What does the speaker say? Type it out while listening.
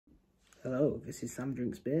Hello, this is Sam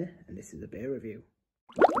Drinks Beer, and this is a beer review.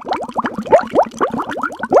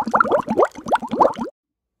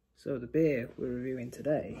 So the beer we're reviewing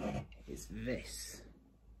today is this.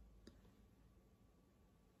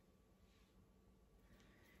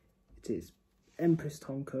 It is Empress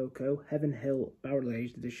Tonkoko Heaven Hill Barrel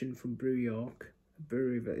Aged Edition from Brew York, a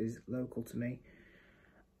brewery that is local to me.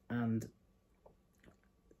 And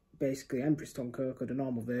basically Empress Tonkoko, the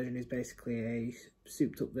normal version, is basically a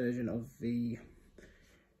souped up version of the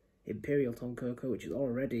Imperial Tonkoko, which is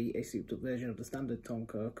already a souped up version of the standard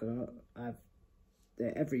Tonkoko.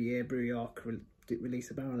 Every year Brew York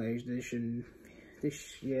release a barrel aged edition.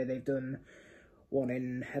 This year they've done one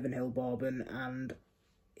in Heaven Hill Bourbon, and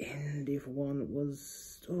in the other one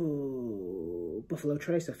was Buffalo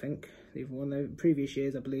Trace, I think. The other one, the previous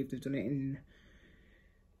years I believe they've done it in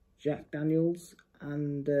Jack Daniels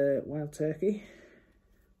and Wild Turkey.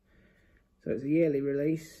 So it's a yearly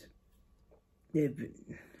release.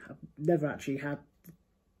 I've never actually had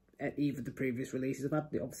either of the previous releases.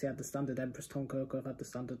 Obviously had the standard Empress Tonkoko, I've had the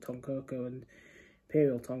standard Tonkoko and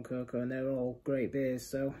Imperial Tonkoko, and they're all great beers.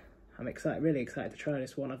 So I'm really excited to try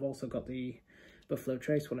this one. I've also got the Buffalo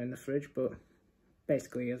Trace one in the fridge, but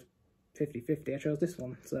basically as 50-50 I chose this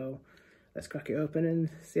one. So let's crack it open and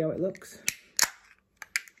see how it looks.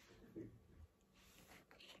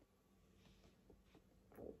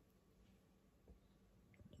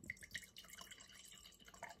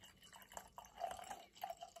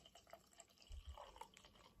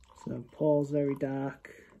 So pours very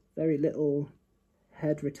dark, very little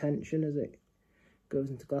head retention as it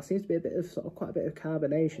goes into glass. Seems to be a bit of quite a bit of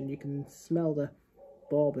carbonation. You can smell the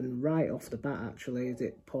bourbon right off the bat actually as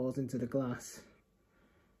it pours into the glass.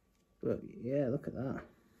 But yeah, look at that.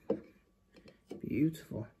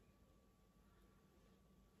 Beautiful.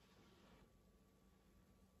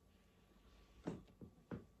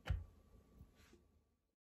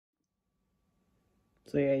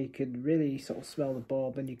 So yeah, you can really sort of smell the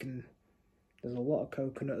bourbon. There's a lot of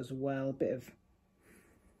coconut as well, a bit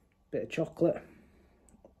of chocolate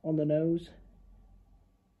on the nose.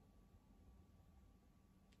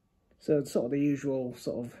 So it's sort of the usual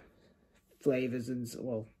sort of flavours and,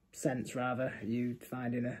 well, scents rather, you'd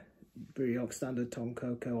find in a Brew York standard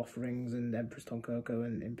Tonkoko offerings and Empress Tonkoko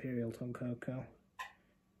and Imperial Tonkoko.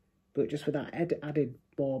 But just with that added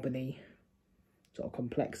bourbon-y sort of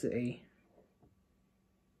complexity.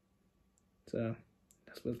 So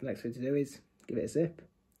I suppose the next thing to do is give it a sip.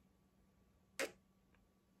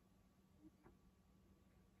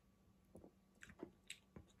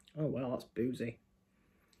 Oh well, that's boozy.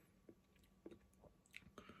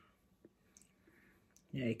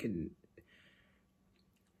 Yeah, I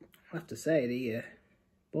have to say the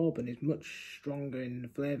bourbon is much stronger in the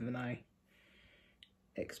flavour than I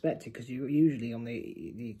expected, because you usually on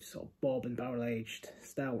the sort of bourbon barrel aged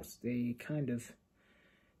stouts,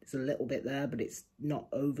 there's a little bit there, but it's not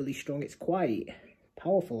overly strong. It's quite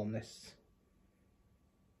powerful on this,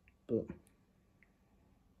 but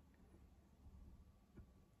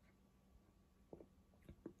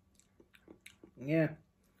yeah,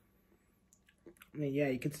 I mean, yeah,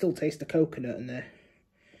 you can still taste the coconut and the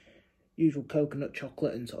usual coconut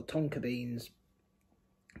chocolate and sort of tonka beans,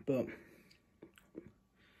 but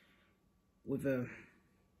with a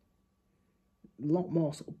lot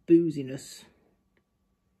more sort of booziness.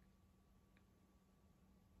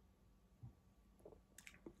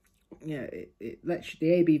 Yeah, it lets the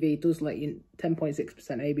ABV does let you, 10.6%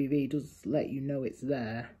 ABV does let you know it's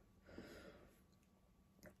there.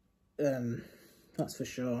 That's for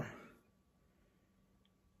sure.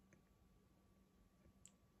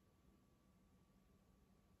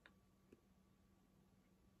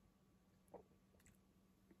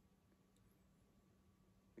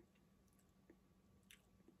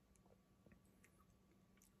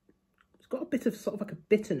 It's got a bit of sort of like a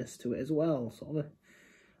bitterness to it as well, sort of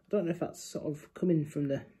I don't know if that's sort of coming from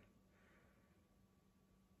the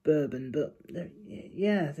bourbon, but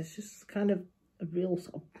yeah, there's just kind of a real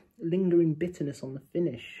sort of lingering bitterness on the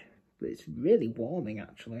finish, but it's really warming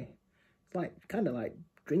actually. It's like kind of like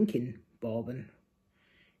drinking bourbon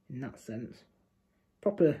in that sense.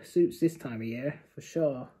 Proper suits this time of year for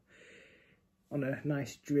sure, on a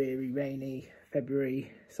nice dreary rainy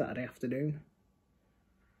February Saturday afternoon.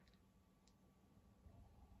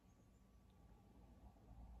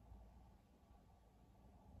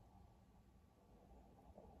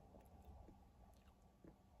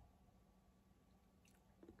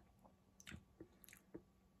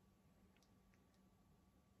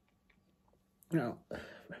 Now,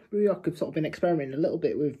 Brew York have sort of been experimenting a little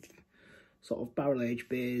bit with sort of barrel aged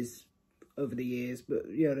beers over the years, but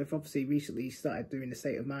you know, they've obviously recently started doing the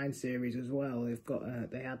State of Mind series as well. They've got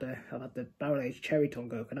I've had the barrel aged cherry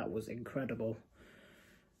Tonkoko, and that was incredible.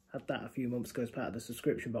 Had that a few months ago as part of the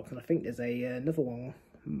subscription box, and I think there's another one,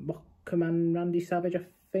 Mockman Randy Savage, I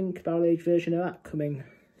think, barrel aged version of that coming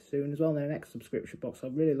soon as well in the next subscription box. So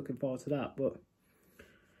I'm really looking forward to that, but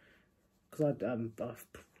because I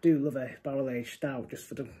do love a barrel aged stout just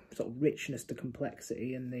for the sort of richness, the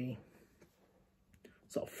complexity, and the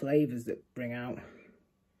sort of flavours that bring out.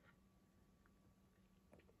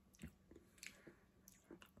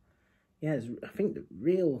 Yeah, I think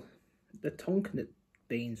the Tonkin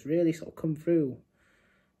beans really sort of come through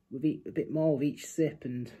with a bit more with each sip,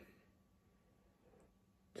 and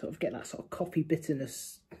sort of get that sort of coffee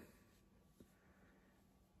bitterness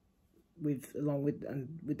along with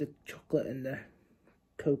the chocolate and the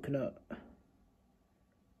coconut.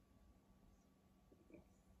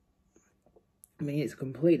 I mean, it's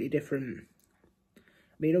completely different. I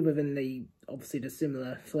mean, other than obviously the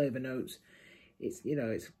similar flavour notes, it's, you know,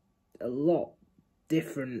 it's a lot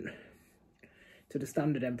different to the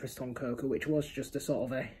standard Empress Tonkoko, which was just a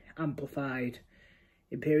sort of a amplified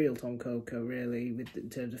Imperial Tonkoko, really, in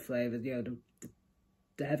terms of flavour. You know,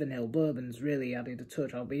 the Heaven Hill bourbon's really added a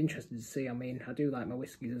touch. I'll be interested to see. I mean, I do like my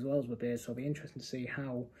whiskies as well as my beers, so I'll be interested to see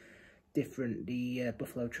how different the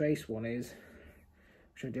Buffalo Trace one is,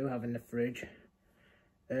 which I do have in the fridge.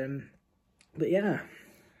 But yeah,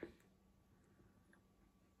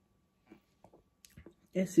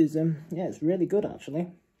 this is yeah, it's really good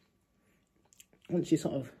actually. Once you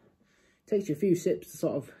sort of, it takes you a few sips to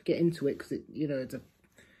sort of get into it, because you know, the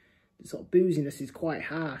sort of booziness is quite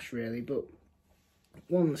harsh really, but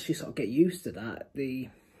once you sort of get used to that, the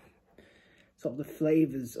sort of the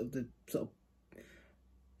flavours of the sort of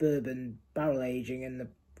bourbon barrel aging and the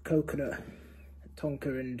coconut,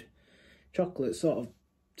 tonka and chocolate sort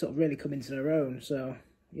of really come into their own. So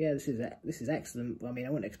yeah, this is excellent. I mean, I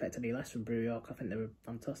wouldn't expect any less from Brew York. I think they're a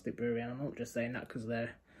fantastic brewery, and I'm not just saying that because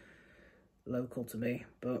they're local to me,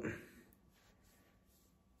 but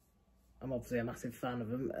I'm obviously a massive fan of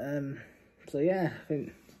them. So yeah, I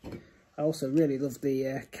think I also really love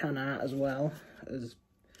the can art as well, as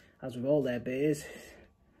with all their beers.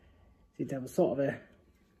 Seem to have a sort of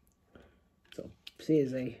see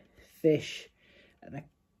as a fish and a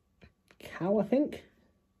cow, I think.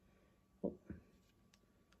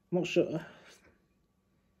 I'm not sure.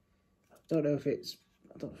 I don't know if it's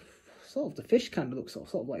sort of the fish kind of looks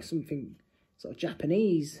sort of like something sort of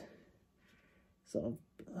Japanese. Sort of.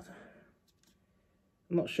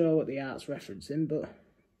 I'm not sure what the art's referencing, but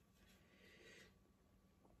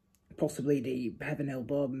possibly the Heaven Hill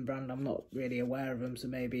Bourbon brand. I'm not really aware of them, so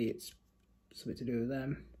maybe it's something to do with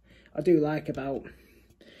them. I do like about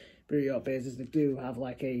Brew York beers is they do have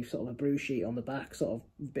like a sort of a brew sheet on the back, sort of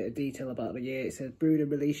a bit of detail about the year. It says brewed and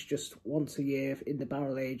released just once a year in the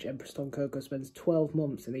barrel age, Empress Tonkoko spends 12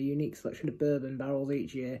 months in a unique selection of bourbon barrels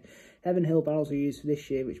each year. Heaven Hill barrels are used for this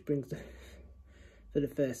year, which brings for the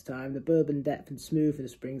first time the bourbon depth and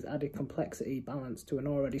smoothness brings added complexity balance to an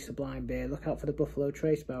already sublime beer. Look out for the Buffalo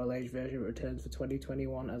Trace barrel aged version. It returns for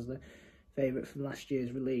 2021 as the favourite from last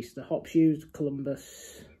year's release. The hops used: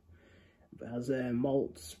 Columbus, has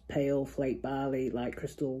malts, pale, flake barley, light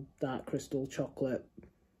crystal, dark crystal, chocolate,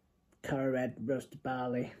 Cara red, roasted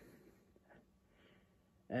barley,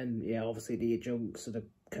 and yeah, obviously the adjuncts of the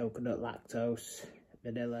coconut, lactose,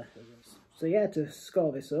 vanilla. So yeah, to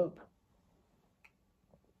score this up,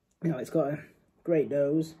 you know, it's got a great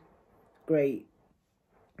nose, great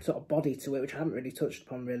sort of body to it, which I haven't really touched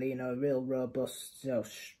upon really. You know, a real robust, you know,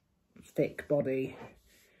 thick body.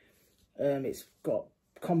 It's got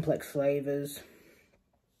complex flavours.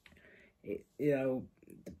 It's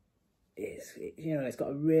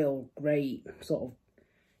got a real great sort of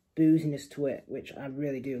booziness to it, which I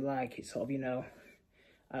really do like. It's sort of, you know,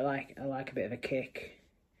 I like a bit of a kick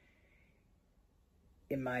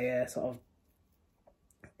in my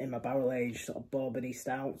in my barrel aged sort of bourbony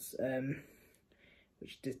stouts,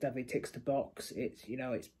 which just definitely ticks the box. It's, you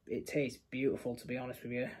know, it tastes beautiful, to be honest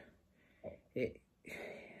with you.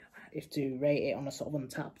 If to rate it on a sort of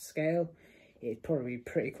untapped scale, it'd probably be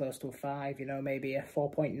pretty close to a 5, you know, maybe a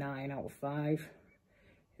 4.9 out of 5.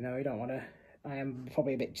 You know, you don't want to, I am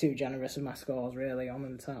probably a bit too generous with my scores really on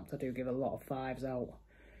untapped. I do give a lot of 5s out.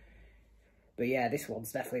 But yeah, this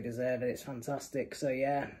one's definitely deserving. It's fantastic. So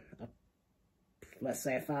yeah, let's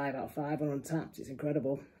say a 5 out of 5 on untapped. It's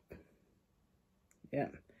incredible. Yeah,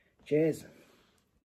 cheers.